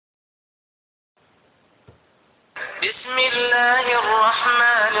بسم الله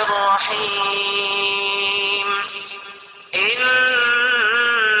الرحمن الرحيم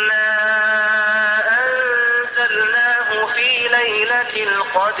إنا أنزلناه في ليلة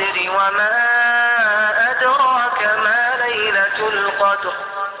القدر وما أدراك ما ليلة القدر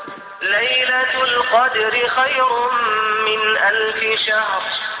ليلة القدر خير من 1000 شهر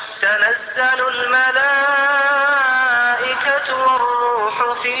تنزل الملائكة والروح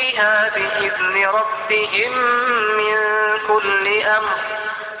فيها بإذن ربهم من كل أمر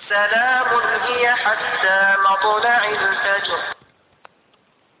سلام هي حتى مطلع الفجر.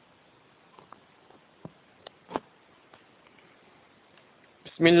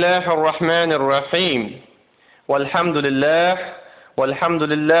 بسم الله الرحمن الرحيم والحمد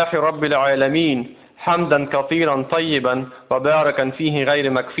لله رب العالمين حمدا كثيرا طيبا وباركا فيه غير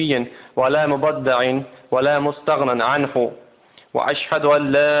مكفي ولا مبدع ولا مستغنى عنه، وأشهد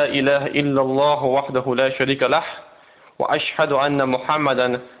أن لا إله إلا الله وحده لا شريك له، وأشهد أن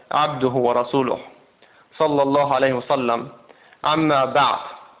محمدا عبده ورسوله صلى الله عليه وسلم. أما بعد.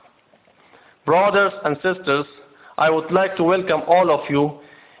 Brothers and sisters, I would like to welcome all of you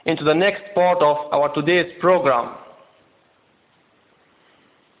into the next part of our today's program.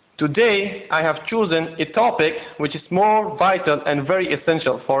 Today, I have chosen a topic which is more vital and very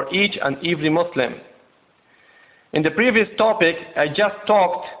essential for each and every Muslim. In the previous topic, I just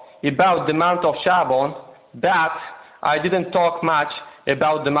talked about the month of Shaban, but I didn't talk much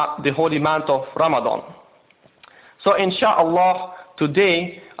about the holy month of Ramadan. So inshallah,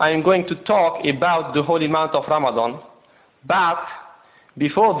 today I am going to talk about the holy month of Ramadan. But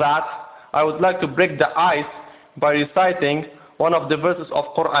before that, I would like to break the ice by reciting one of the verses of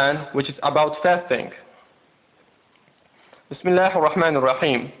Quran which is about fasting. Bismillah ar-Rahman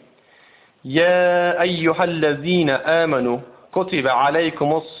ar-Rahim. يا أيها الذين آمنوا كتب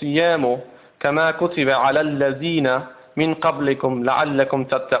عليكم الصيام كما كتب على الذين من قبلكم لعلكم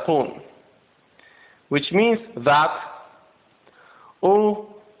تتقون. Which means that, O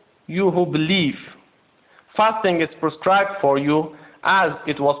you who believe, fasting is prescribed for you as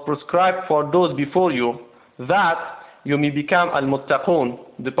it was prescribed for those before you, that you may become al-muttaqun,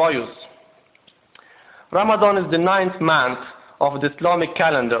 the pious. Ramadan is the 9th month of the Islamic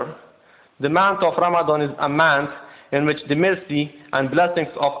calendar. The month of Ramadan is a month in which the mercy and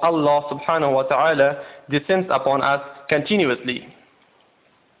blessings of Allah subhanahu wa ta'ala descends upon us continuously.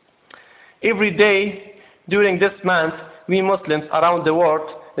 Every day during this month, we Muslims around the world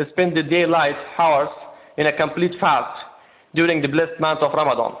spend the daylight hours in a complete fast during the blessed month of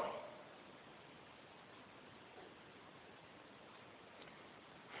Ramadan.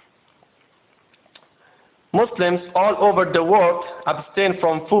 Muslims all over the world abstain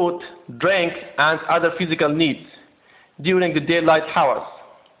from food, drink, and other physical needs during the daylight hours.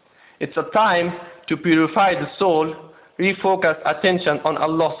 It's a time to purify the soul, refocus attention on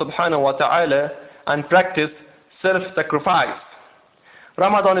Allah subhanahu wa ta'ala, and practice self-sacrifice.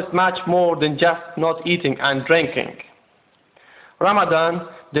 Ramadan is much more than just not eating and drinking. Ramadan,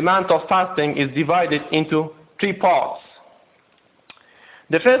 the month of fasting, is divided into 3 parts.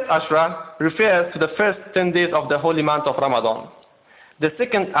 The first Ashra refers to the first 10 days of the holy month of Ramadan. The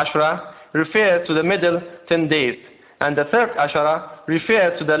second Ashra refers to the middle 10 days. And the third Ashra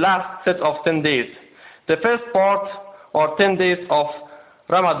refers to the last set of 10 days. The first part, or 10 days of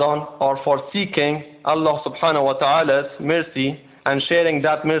Ramadan, are for seeking Allah subhanahu wa ta'ala's mercy and sharing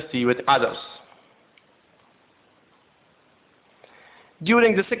that mercy with others.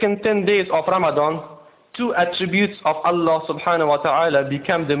 During the second 10 days of Ramadan, 2 attributes of Allah subhanahu wa ta'ala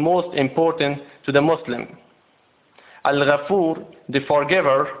become the most important to the Muslim. Al-Ghafur, the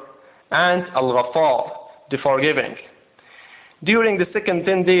forgiver, and Al-Ghaffar, the forgiving. During the second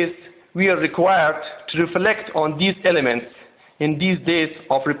 10 days, we are required to reflect on these elements in these days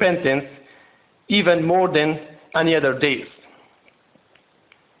of repentance even more than any other days.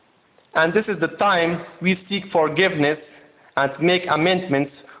 And this is the time we seek forgiveness and make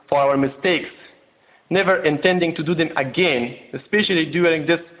amendments for our mistakes, never intending to do them again, especially during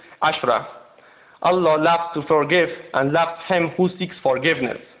this Ashra. Allah loves to forgive and loves him who seeks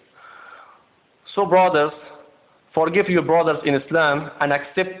forgiveness. So brothers, forgive your brothers in Islam and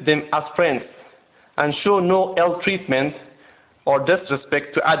accept them as friends, and show no ill treatment or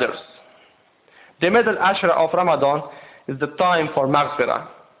disrespect to others. The middle Ashra of Ramadan is the time for maghfirah,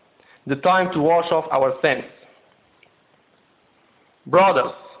 the time to wash off our sins.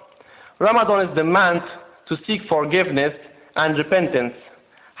 Brothers, Ramadan is the month to seek forgiveness and repentance,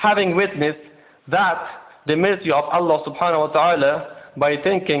 having witnessed that the mercy of Allah subhanahu wa ta'ala by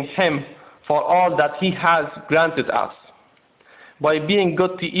thanking him for all that he has granted us, by being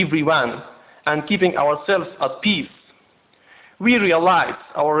good to everyone, and keeping ourselves at peace, we realize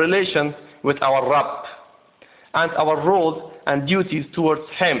our relation with our Rabb and our role and duties towards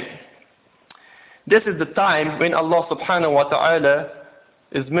Him. This is the time when Allah subhanahu wa ta'ala,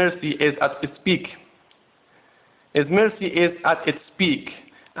 His mercy is at its peak. His mercy is at its peak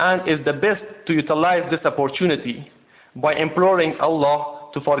and is the best to utilize this opportunity by imploring Allah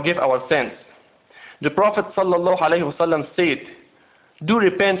to forgive our sins. The Prophet sallallahu alaihi wasallam said, "Do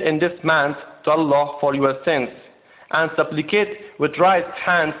repent in this month to Allah for your sins and supplicate with raised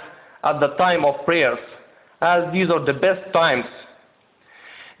hands at the time of prayers, as these are the best times,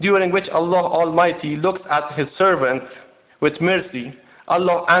 during which Allah Almighty looks at His servants with mercy.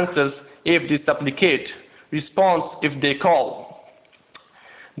 Allah answers if they supplicate, responds if they call."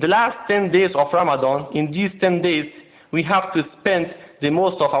 The last 10 days of Ramadan, in these 10 days, we have to spend the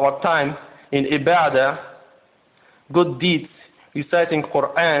most of our time in ibadah, good deeds, reciting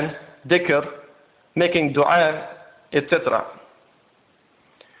Quran, dhikr, making dua, etc.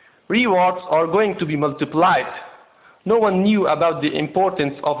 Rewards are going to be multiplied. No one knew about the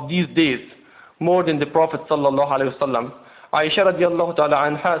importance of these days more than the Prophet sallallahu alaihi wasallam. Aisha radiallahu ta'ala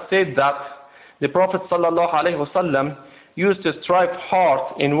anha said that the Prophet sallallahu alaihi wasallam used to strive hard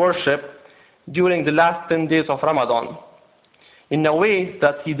in worship during the last 10 days of Ramadan, in a way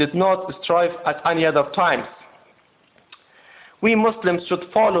that he did not strive at any other times. We Muslims should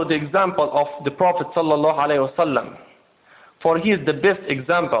follow the example of the Prophet sallallahu alaihi wasallam, for he is the best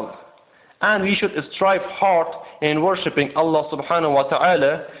example, and we should strive hard in worshipping Allah subhanahu wa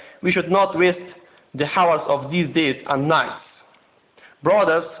ta'ala. We should not waste the hours of these days and nights.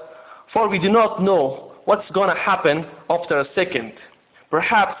 Brothers, for we do not know what's going to happen after a second.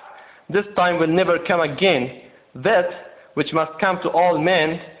 Perhaps this time will never come again. That which must come to all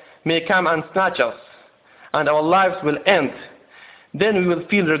men may come and snatch us, and our lives will end. Then we will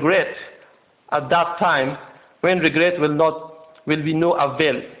feel regret at that time, when regret will be no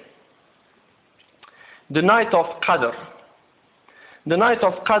avail. The night of Qadr. The night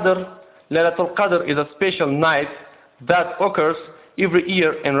of Qadr, Lailat Al-Qadr, is a special night that occurs every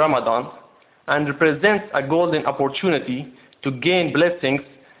year in Ramadan and represents a golden opportunity to gain blessings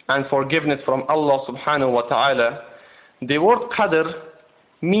and forgiveness from Allah subhanahu wa ta'ala. The word Qadr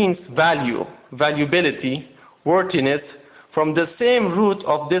means value, valuability, worthiness, from the same root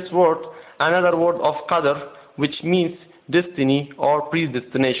of this word, another word of Qadr, which means destiny or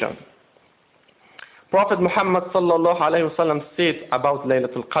predestination. Prophet Muhammad sallallahu alayhi wasallam said about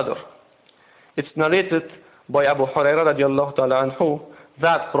Laylat al-Qadr. It's narrated by Abu Hurairah radiallahu ta'ala anhu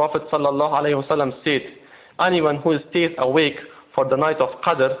that Prophet sallallahu alayhi wasallam said, "Anyone who stays awake for the night of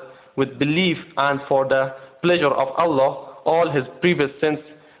Qadr with belief and for the pleasure of Allah, all his previous sins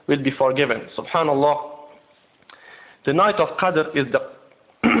will be forgiven." Subhanallah. The night of Qadr is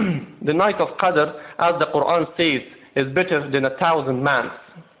the night of Qadr, as the Quran says, is better than 1,000 months.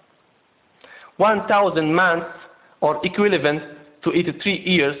 1,000 months are equivalent to 83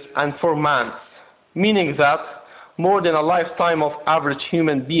 years and 4 months, meaning that more than a lifetime of average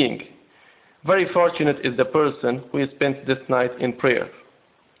human being. Very fortunate is the person who spends this night in prayer.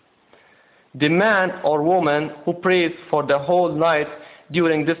 The man or woman who prays for the whole night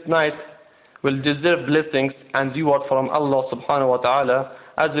during this night will deserve blessings and reward from Allah subhanahu wa ta'ala,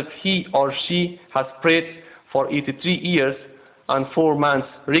 as if he or she has prayed for 83 years and 4 months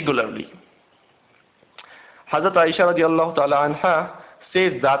regularly. Hazrat Aisha radiallahu ta'ala anha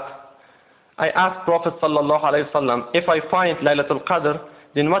says that, "I asked Prophet sallallahu alayhi wasallam, if I find Laylat al-Qadr,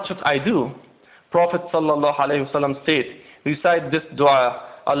 then what should I do?" Prophet sallallahu alayhi wasallam said, "Recite this dua,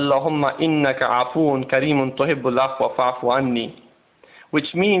 Allahumma innaka afoon kareemun tuhibbul afwa fa'fu anni,"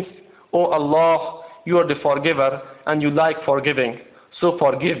 which means, "Oh Allah, you are the forgiver and you like forgiving, so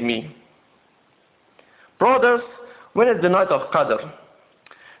forgive me." Brothers, when is the night of Qadr?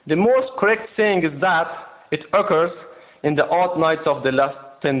 The most correct saying is that it occurs in the odd nights of the last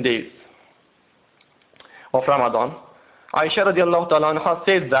 10 days of Ramadan. Aisha radiallahu ta'ala anha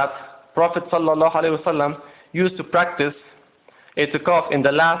says that Prophet sallallahu alayhi wasallam used to practice itikaf in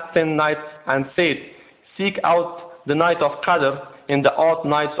the last 10 nights and said, "Seek out the night of Qadr in the odd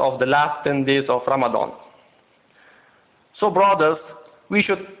nights of the last 10 days of Ramadan." So brothers, we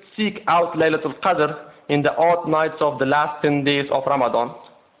should seek out Laylat al-Qadr in the odd nights of the last 10 days of Ramadan.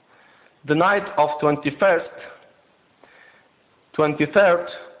 The night of 21st, 23rd,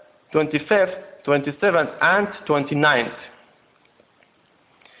 25th, 27th, and 29th.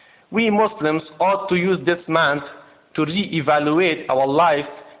 We Muslims ought to use this month to re-evaluate our life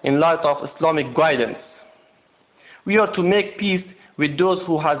in light of Islamic guidance. We are to make peace with those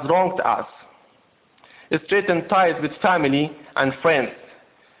who has wronged us, straighten ties with family and friends,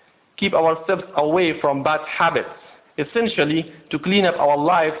 keep ourselves away from bad habits, essentially to clean up our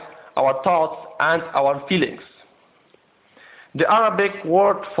lives, our thoughts, and our feelings. The Arabic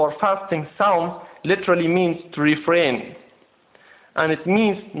word for fasting, sawm, literally means to refrain. And it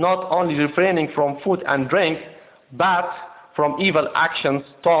means not only refraining from food and drink, but from evil actions,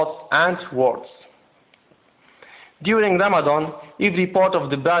 thoughts, and words. During Ramadan, every part of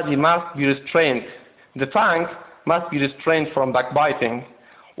the body must be restrained. The tongue must be restrained from backbiting.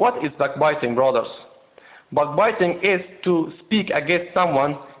 What is backbiting, brothers? Backbiting is to speak against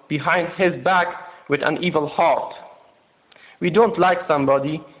someone behind his back with an evil heart. We don't like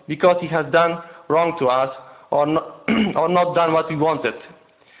somebody because he has done wrong to us or not done what we wanted.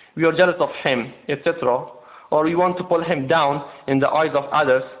 We are jealous of him, etc. Or we want to pull him down in the eyes of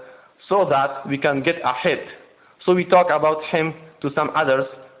others so that we can get ahead. So we talk about him to some others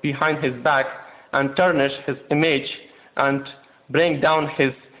behind his back and tarnish his image and bring down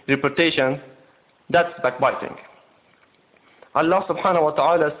his reputation. That's backbiting. Allah subhanahu wa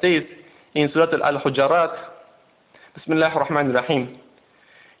ta'ala says in Surah Al-Hujarat, Bismillah ar-Rahman ar-Rahim,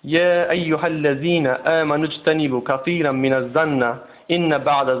 يا أيها الذين آمنوا اجتنبوا كثيرا من الظن إن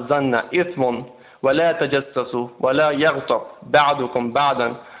بعد الظن إثم ولا تجسسوا ولا يغتب بعضكم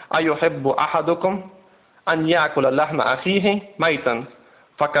بعضا أيحب أحدكم أن يأكل لحم أخيه ميتا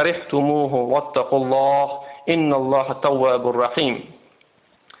فكرهتموه واتقوا الله إن الله تواب رحيم.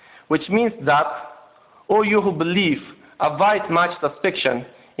 Which means that, O you who believe, avoid much suspicion.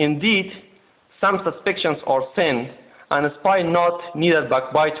 Indeed, some suspicions are sin, and spy not, neither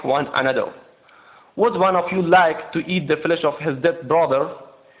backbite one another. Would one of you like to eat the flesh of his dead brother?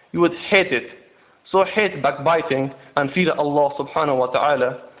 You would hate it. So hate backbiting and fear Allah subhanahu wa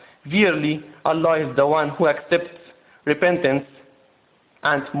ta'ala. Verily, Allah is the one who accepts repentance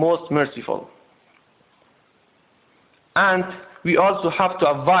and most merciful. And we also have to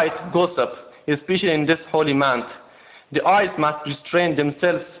avoid gossip, especially in this holy month. The eyes must restrain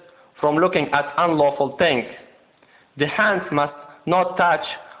themselves from looking at unlawful things. The hands must not touch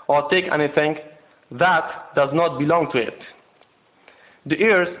or take anything that does not belong to it. The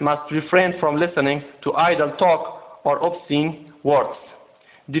ears must refrain from listening to idle talk or obscene words.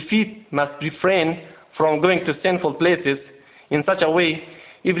 The feet must refrain from going to sinful places. In such a way,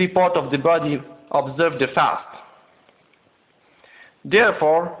 every part of the body observe the fast.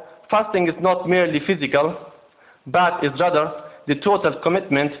 Therefore, fasting is not merely physical, but is rather the total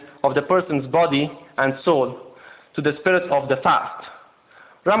commitment of the person's body and soul to the spirit of the fast.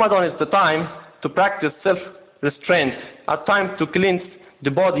 Ramadan is the time to practice self-restraint, a time to cleanse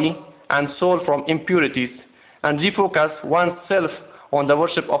the body and soul from impurities and refocus oneself on the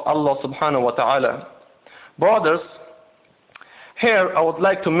worship of Allah subhanahu wa ta'ala. Brothers, here I would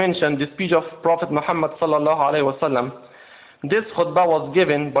like to mention the speech of Prophet Muhammad sallallahu alayhi wa sallam. This khutbah was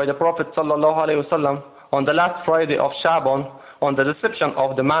given by the Prophet sallallahu alayhi wa sallam on the last Friday of Shaban on the reception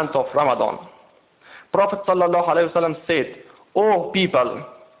of the month of Ramadan. Prophet sallallahu alayhi wa sallam said, O people,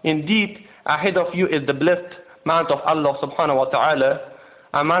 indeed ahead of you is the blessed month of Allah subhanahu wa ta'ala,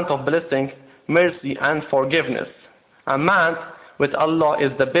 a month of blessing, mercy and forgiveness. A month with Allah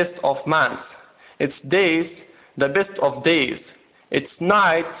is the best of months. Its days, the best of days. Its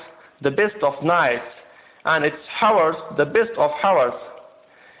nights, the best of nights. And its hours, the best of hours.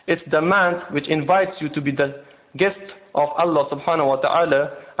 It's the month which invites you to be the guest of Allah subhanahu wa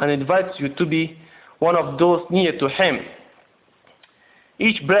ta'ala and invites you to be one of those near to Him.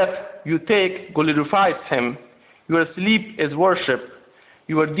 Each breath you take glorifies Him. Your sleep is worship.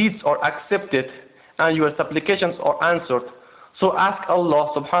 Your deeds are accepted and your supplications are answered. So ask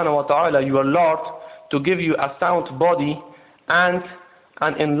Allah subhanahu wa ta'ala, your Lord, to give you a sound body and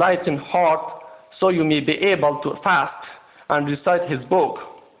an enlightened heart so you may be able to fast and recite His book.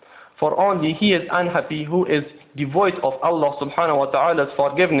 For only he is unhappy who is devoid of Allah subhanahu wa ta'ala's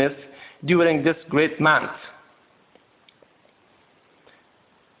forgiveness during this great month.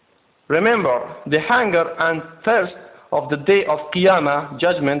 Remember the hunger and thirst of the day of Qiyamah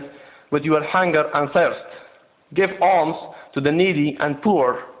judgment with your hunger and thirst. Give alms to the needy and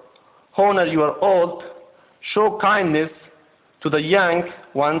poor. Honor your old. Show kindness to the young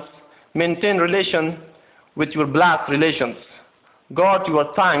ones. Maintain relation with your blood relations. Guard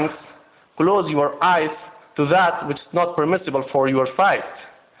your tongues. Close your eyes to that which is not permissible for your sight.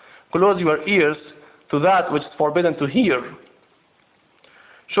 Close your ears to that which is forbidden to hear.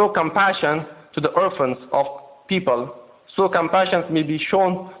 Show compassion to the orphans of people, so compassion may be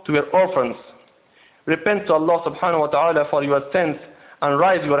shown to your orphans. Repent to Allah subhanahu wa ta'ala for your sins and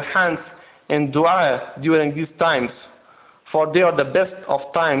raise your hands in dua during these times, for they are the best of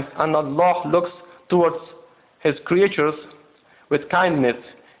times, and Allah looks towards His creatures with kindness.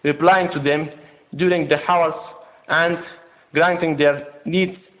 replying to them during the hours and granting their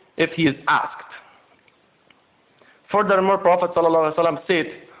needs if he is asked. Furthermore, Prophet ﷺ said,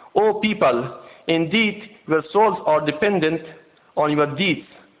 O people, indeed your souls are dependent on your deeds.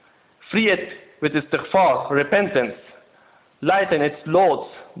 Free it with istighfar, repentance. Lighten its loads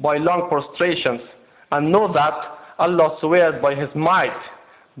by long prostrations, and know that Allah swears by His might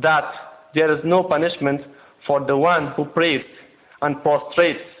that there is no punishment for the one who prays and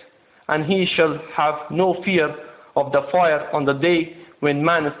prostrates, and he shall have no fear of the fire on the day when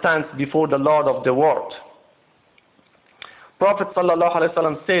man stands before the Lord of the world. Prophet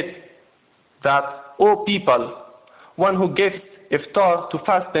ﷺ said that, O people, one who gives iftar to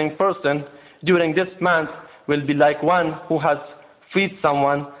fasting person during this month will be like one who has freed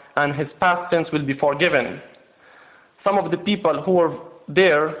someone, and his past sins will be forgiven. Some of the people who were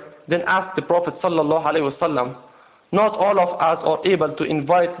there then asked the Prophet ﷺ, not all of us are able to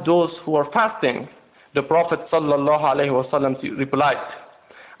invite those who are fasting. The Prophet ﷺ replied,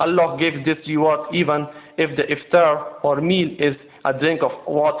 Allah gives this reward even if the iftar or meal is a drink of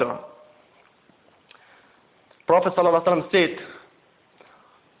water. Prophet ﷺ said,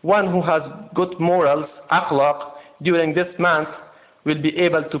 one who has good morals, akhlaq, during this month will be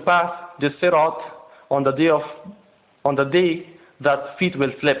able to pass the sirat on the day that feet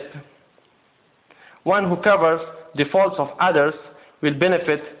will slip. One who covers the faults of others will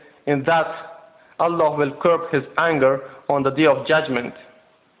benefit in that Allah will curb His anger on the day of judgment.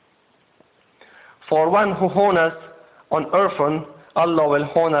 For one who honors an orphan, Allah will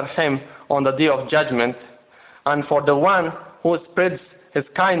honor him on the day of judgment. And for the one who spreads his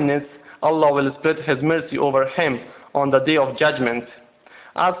kindness, Allah will spread His mercy over him on the day of judgment.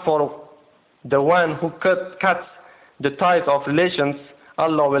 As for the one who cuts the ties of relations,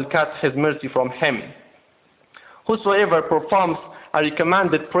 Allah will cut His mercy from him. Whosoever performs a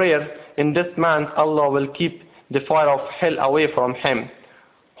recommended prayer in this month, Allah will keep the fire of hell away from him.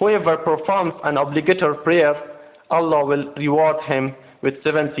 Whoever performs an obligatory prayer, Allah will reward him with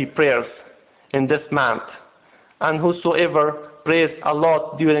 70 prayers in this month. And whosoever prays a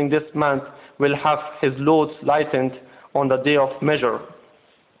lot during this month will have his loads lightened on the day of measure.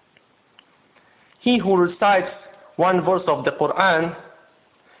 He who recites one verse of the Quran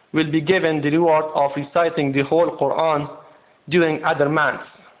will be given the reward of reciting the whole Quran during other months.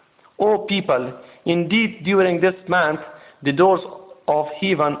 O people, indeed during this month the doors of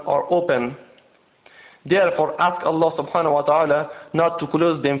heaven are open. Therefore ask Allah subhanahu wa ta'ala not to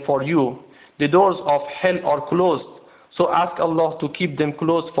close them for you. The doors of hell are closed, so ask Allah to keep them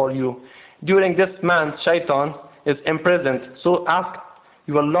closed for you. During this month shaitan is imprisoned, so ask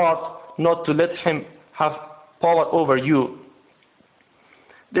your Lord not to let him have power over you.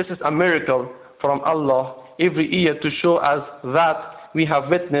 This is a miracle from Allah every year to show us that we have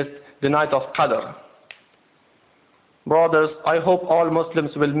witnessed the night of Qadr. Brothers, I hope all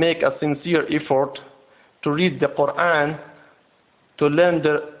Muslims will make a sincere effort to read the Quran, to learn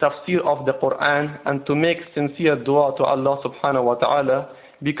the tafsir of the Quran, and to make sincere dua to Allah subhanahu wa ta'ala,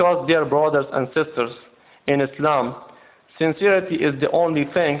 because they are brothers and sisters in Islam. Sincerity is the only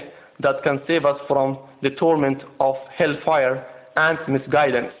thing that can save us from the torment of hellfire and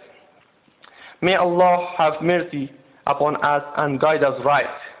misguidance. May Allah have mercy upon us and guide us right.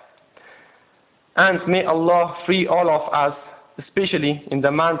 And may Allah free all of us, especially in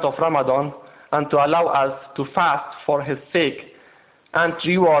the month of Ramadan, and to allow us to fast for His sake, and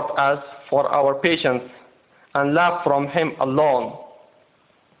reward us for our patience and love from Him alone.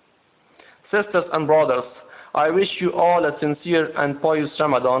 Sisters and brothers, I wish you all a sincere and pious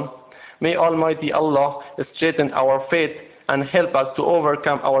Ramadan. May Almighty Allah strengthen our faith and help us to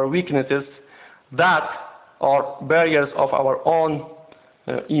overcome our weaknesses that are barriers of our own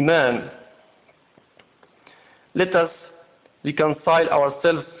Iman. Let us reconcile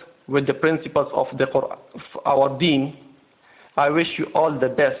ourselves with the principles of our deen. I wish you all the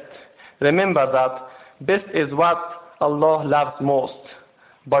best. Remember that best is what Allah loves most.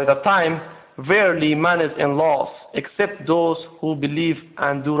 By the time, verily man is in loss, except those who believe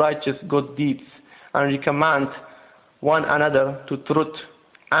and do righteous good deeds, and recommend one another to truth,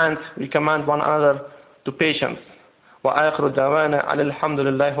 and recommend one another to patience. وآخر دعوانا على الحمد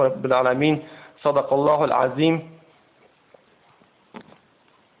لله رب العالمين. صدق الله العظيم.